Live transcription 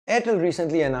Airtel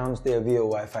recently announced their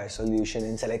VoWiFi solution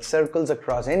in select circles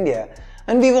across India,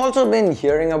 and we've also been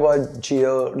hearing about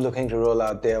Jio looking to roll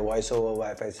out their Voice Over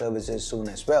WiFi services soon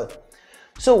as well.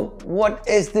 So what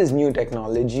is this new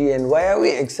technology and why are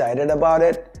we excited about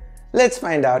it? Let's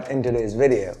find out in today's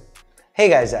video. Hey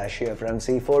guys, Ash here from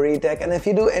C4eTech, and if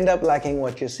you do end up liking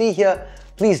what you see here,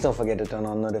 please don't forget to turn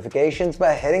on notifications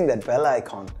by hitting that bell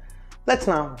icon. Let's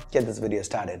now get this video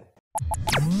started.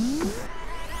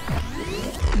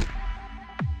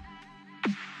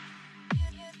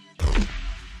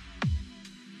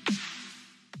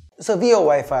 So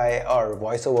VoWiFi or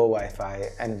Voice Over Wi-Fi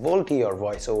and VoLTE or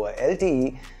Voice Over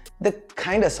LTE, they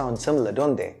kinda sound similar,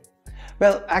 don't they?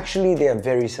 Well, actually they are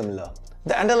very similar.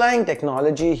 The underlying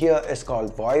technology here is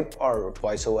called VoIP or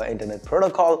Voice Over Internet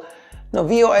Protocol. Now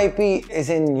VoIP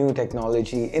is a new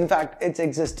technology. In fact, it's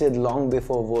existed long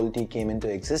before VoLTE came into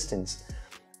existence.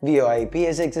 VoIP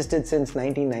has existed since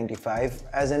 1995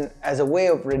 as a way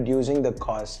of reducing the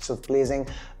costs of placing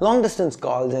long-distance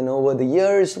calls, and over the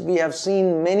years we have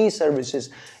seen many services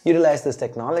utilize this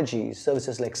technology,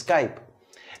 services like Skype.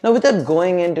 Now, without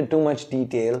going into too much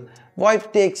detail,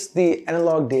 VoIP takes the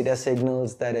analog data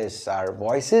signals, that is our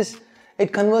voices,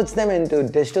 it converts them into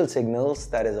digital signals,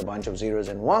 that is a bunch of zeros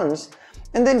and ones,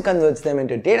 and then converts them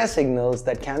into data signals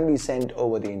that can be sent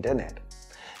over the internet.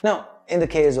 Now, in the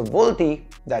case of VoLTE,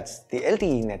 that's the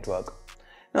LTE network.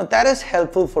 Now that is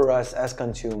helpful for us as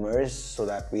consumers so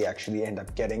that we actually end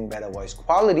up getting better voice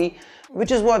quality,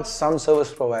 which is what some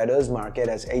service providers market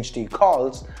as HD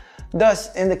calls.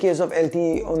 Thus, in the case of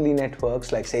LTE only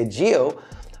networks like say Jio,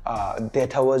 their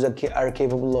towers are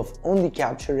capable of only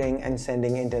capturing and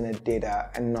sending internet data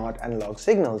and not analog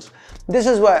signals. This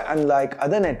is why, unlike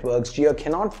other networks, Jio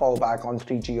cannot fall back on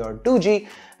 3G or 2G,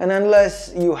 and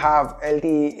unless you have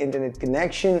LTE internet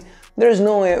connection, there is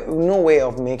no way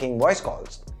of making voice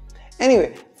calls.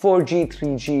 Anyway, 4G,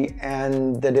 3G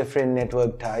and the different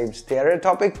network types, they are a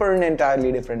topic for an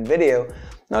entirely different video.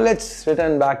 Now let's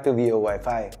return back to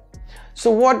VoWiFi. So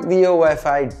what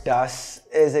VoWiFi does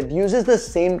is it uses the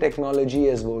same technology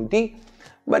as VoLTE,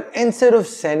 but instead of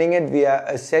sending it via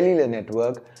a cellular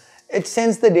network, it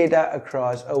sends the data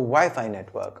across a Wi-Fi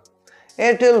network.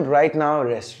 Airtel right now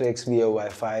restricts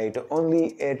VoWiFi to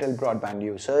only Airtel broadband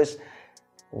users.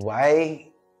 Why?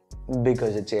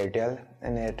 Because it's Airtel,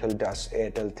 and Airtel does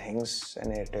Airtel things,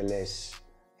 and Airtel is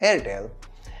Airtel.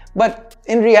 But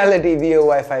in reality,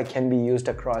 VoWiFi can be used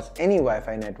across any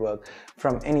Wi-Fi network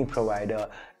from any provider,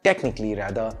 technically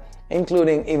rather,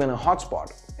 including even a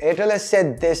hotspot. Airtel has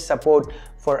said this support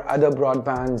for other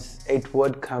broadbands, it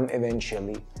would come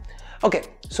eventually. Okay,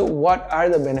 so what are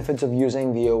the benefits of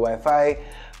using VoWiFi?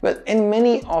 Well, in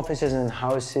many offices and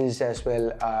houses as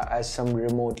well as some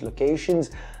remote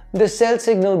locations, the cell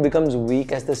signal becomes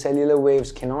weak as the cellular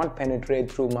waves cannot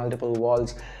penetrate through multiple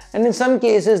walls, and in some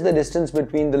cases the distance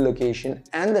between the location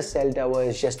and the cell tower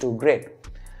is just too great.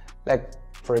 Like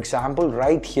for example,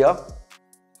 right here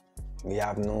we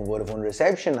have no Vodafone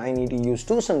reception. I need to use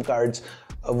two SIM cards,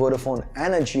 a Vodafone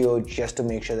and a Jio, just to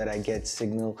make sure that I get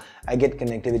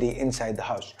connectivity inside the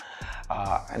house.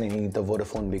 And I need the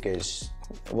Vodafone because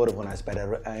Vodafone has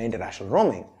better international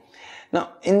roaming.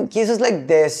 Now, in cases like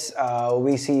this,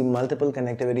 we see multiple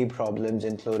connectivity problems,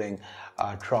 including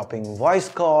dropping voice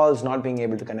calls, not being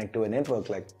able to connect to a network,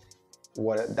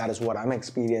 that is what I'm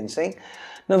experiencing.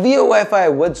 Now,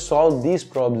 VoWiFi would solve these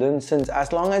problems, since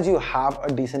as long as you have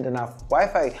a decent enough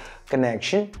Wi-Fi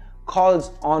connection,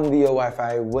 calls on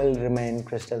VoWiFi will remain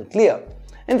crystal clear.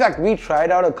 In fact, we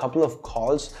tried out a couple of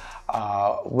calls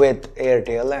with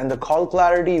Airtel, and the call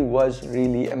clarity was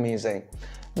really amazing.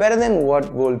 Better than what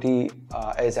VoLTE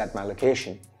is at my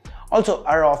location. Also,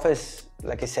 our office,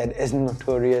 like I said, is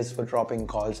notorious for dropping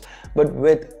calls, but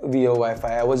with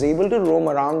VoWiFi, I was able to roam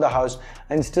around the house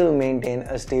and still maintain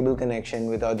a stable connection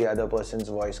without the other person's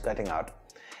voice cutting out.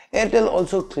 Airtel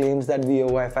also claims that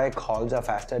VoWiFi calls are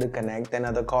faster to connect than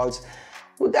other calls.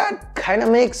 Well, that kind of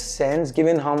makes sense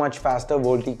given how much faster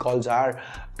VoLTE calls are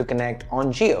to connect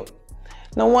on Jio.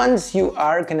 Now, once you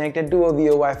are connected to a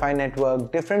VoWiFi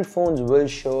network, different phones will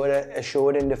show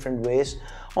it in different ways.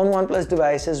 On OnePlus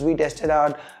devices, we tested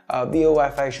out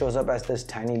VoWiFi shows up as this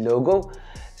tiny logo.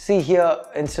 See here,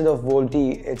 instead of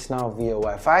VoLTE, it's now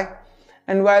VoWiFi.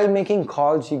 And while making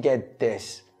calls, you get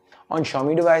this. On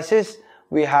Xiaomi devices,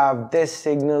 we have this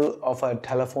signal of a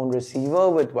telephone receiver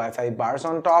with Wi-Fi bars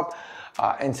on top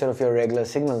instead of your regular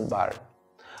signal bar.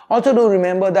 Also, do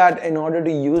remember that in order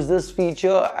to use this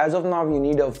feature, as of now, you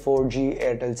need a 4G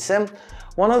Airtel SIM,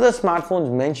 one of the smartphones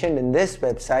mentioned in this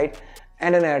website,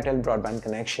 and an Airtel broadband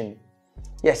connection.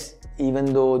 Yes,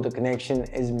 even though the connection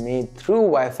is made through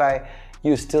Wi-Fi,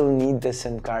 you still need the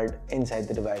SIM card inside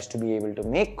the device to be able to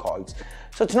make calls.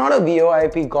 So it's not a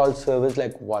VoIP call service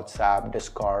like WhatsApp,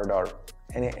 Discord, or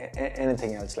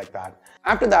anything else like that.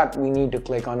 After that, we need to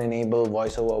click on enable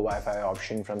voice over Wi-Fi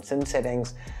option from SIM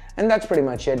settings, and that's pretty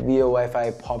much it.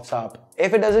 VoWiFi pops up.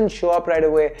 If it doesn't show up right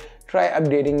away, try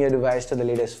updating your device to the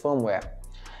latest firmware.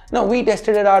 Now, we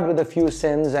tested it out with a few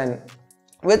SIMs, and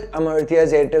with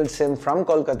Amartya's Airtel SIM from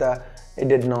Kolkata, it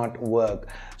did not work.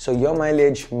 So your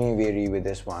mileage may vary with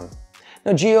this one.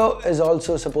 Now, Jio is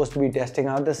also supposed to be testing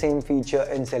out the same feature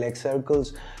in select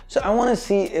circles. So I want to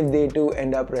see if they too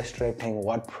end up restricting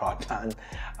what broadband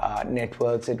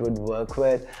networks it would work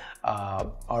with,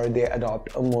 or they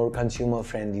adopt a more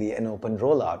consumer-friendly and open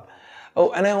rollout.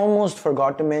 Oh, and I almost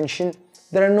forgot to mention,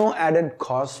 there are no added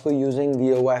costs for using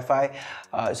VoWiFi.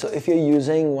 So if you're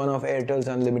using one of Airtel's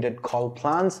unlimited call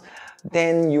plans,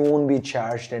 then you won't be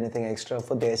charged anything extra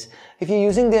for this. If you're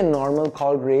using their normal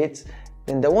call rates,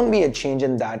 then there won't be a change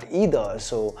in that either.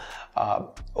 So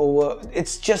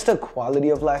it's just a quality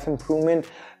of life improvement.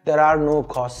 There are no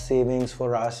cost savings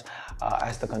for us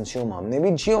as the consumer. Maybe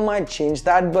Jio might change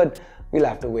that, but we'll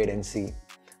have to wait and see.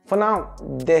 For now,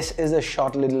 this is a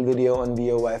short little video on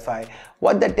VoWiFi,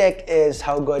 what the tech is,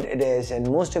 how good it is, and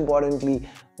most importantly,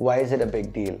 why is it a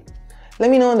big deal?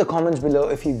 Let me know in the comments below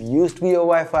if you've used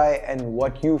VoWiFi and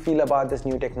what you feel about this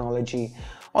new technology.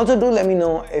 Also, do let me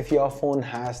know if your phone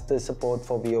has the support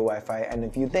for VoWiFi, and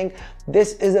if you think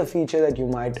this is a feature that you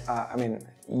might,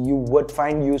 you would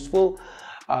find useful.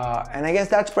 And I guess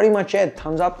that's pretty much it.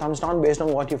 Thumbs up, thumbs down based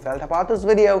on what you felt about this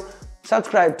video.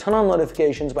 Subscribe, turn on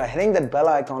notifications by hitting that bell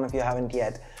icon if you haven't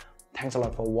yet. Thanks a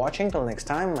lot for watching. Till next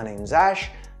time, my name's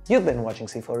Ash. You've been watching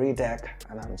C4E Tech,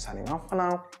 and I'm signing off for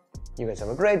now. You guys have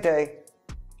a great day.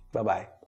 Bye-bye.